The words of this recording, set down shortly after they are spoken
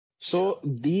So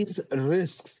these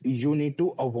risks you need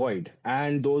to avoid,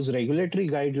 and those regulatory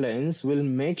guidelines will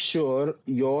make sure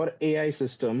your AI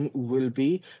system will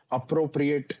be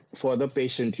appropriate for the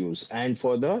patient use and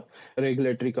for the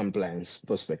regulatory compliance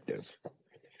perspective.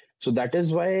 So that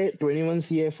is why 21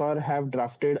 CFR have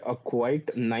drafted a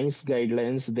quite nice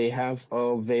guidelines. They have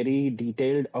a very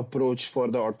detailed approach for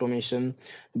the automation.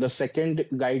 The second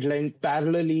guideline,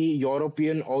 parallelly,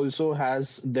 European also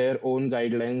has their own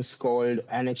guidelines called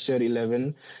Annexure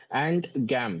 11 and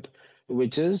GAMP,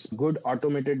 which is Good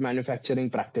Automated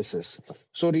Manufacturing Practices.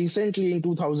 So recently in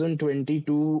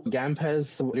 2022, GAMP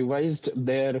has revised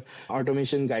their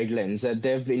automation guidelines that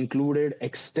they've included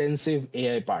extensive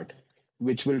AI part,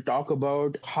 which will talk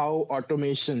about how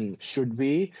automation should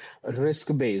be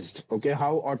risk based. Okay,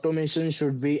 how automation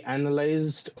should be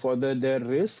analyzed for their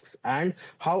risks and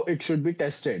how it should be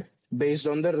tested based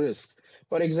on the risks.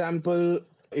 For example,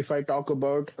 if I talk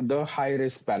about the high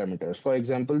risk parameters, for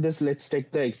example, this let's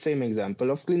take the same example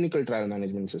of clinical trial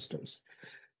management systems.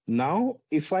 Now,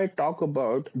 if I talk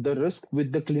about the risk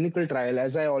with the clinical trial,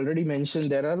 as I already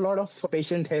mentioned, there are a lot of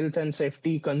patient health and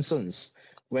safety concerns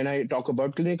when I talk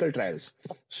about clinical trials.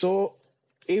 So,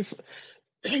 if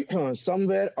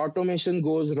somewhere automation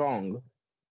goes wrong,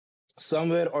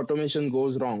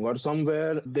 or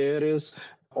somewhere there is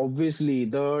obviously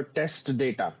the test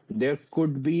data, there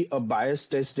could be a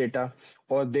biased test data,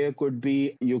 or there could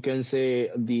be, you can say,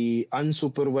 the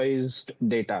unsupervised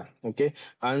data, okay,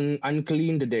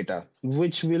 uncleaned data,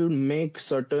 which will make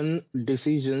certain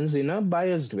decisions in a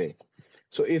biased way.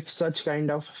 So if such kind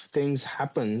of things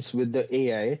happens with the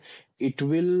AI, it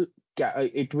will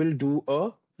do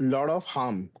a lot of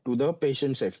harm to the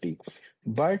patient safety.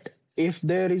 But if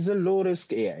there is a low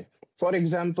risk AI, for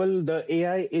example, the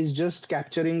AI is just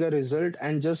capturing a result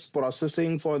and just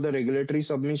processing for the regulatory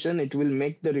submission, it will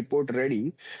make the report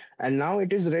ready, and now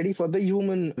it is ready for the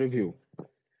human review.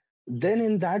 Then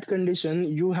in that condition,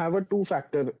 you have a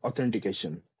two-factor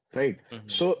authentication, right? Mhm.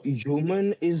 So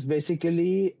human is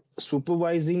basically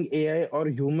supervising AI, or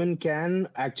human can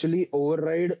actually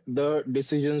override the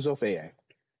decisions of AI,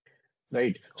 right? Got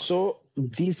it. So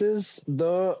this is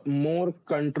the more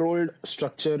controlled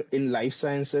structure in life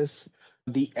sciences.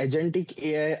 The agentic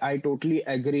AI, I totally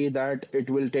agree that it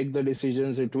will take the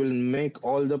decisions, it will make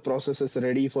all the processes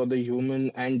ready for the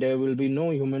human, and there will be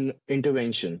no human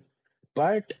intervention.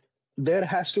 But there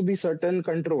has to be certain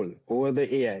control over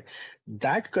the AI.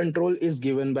 That control is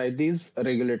given by these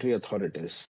regulatory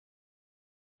authorities.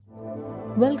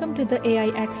 Welcome to the AI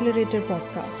Accelerator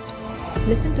podcast.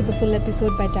 Listen to the full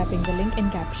episode by tapping the link in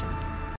caption.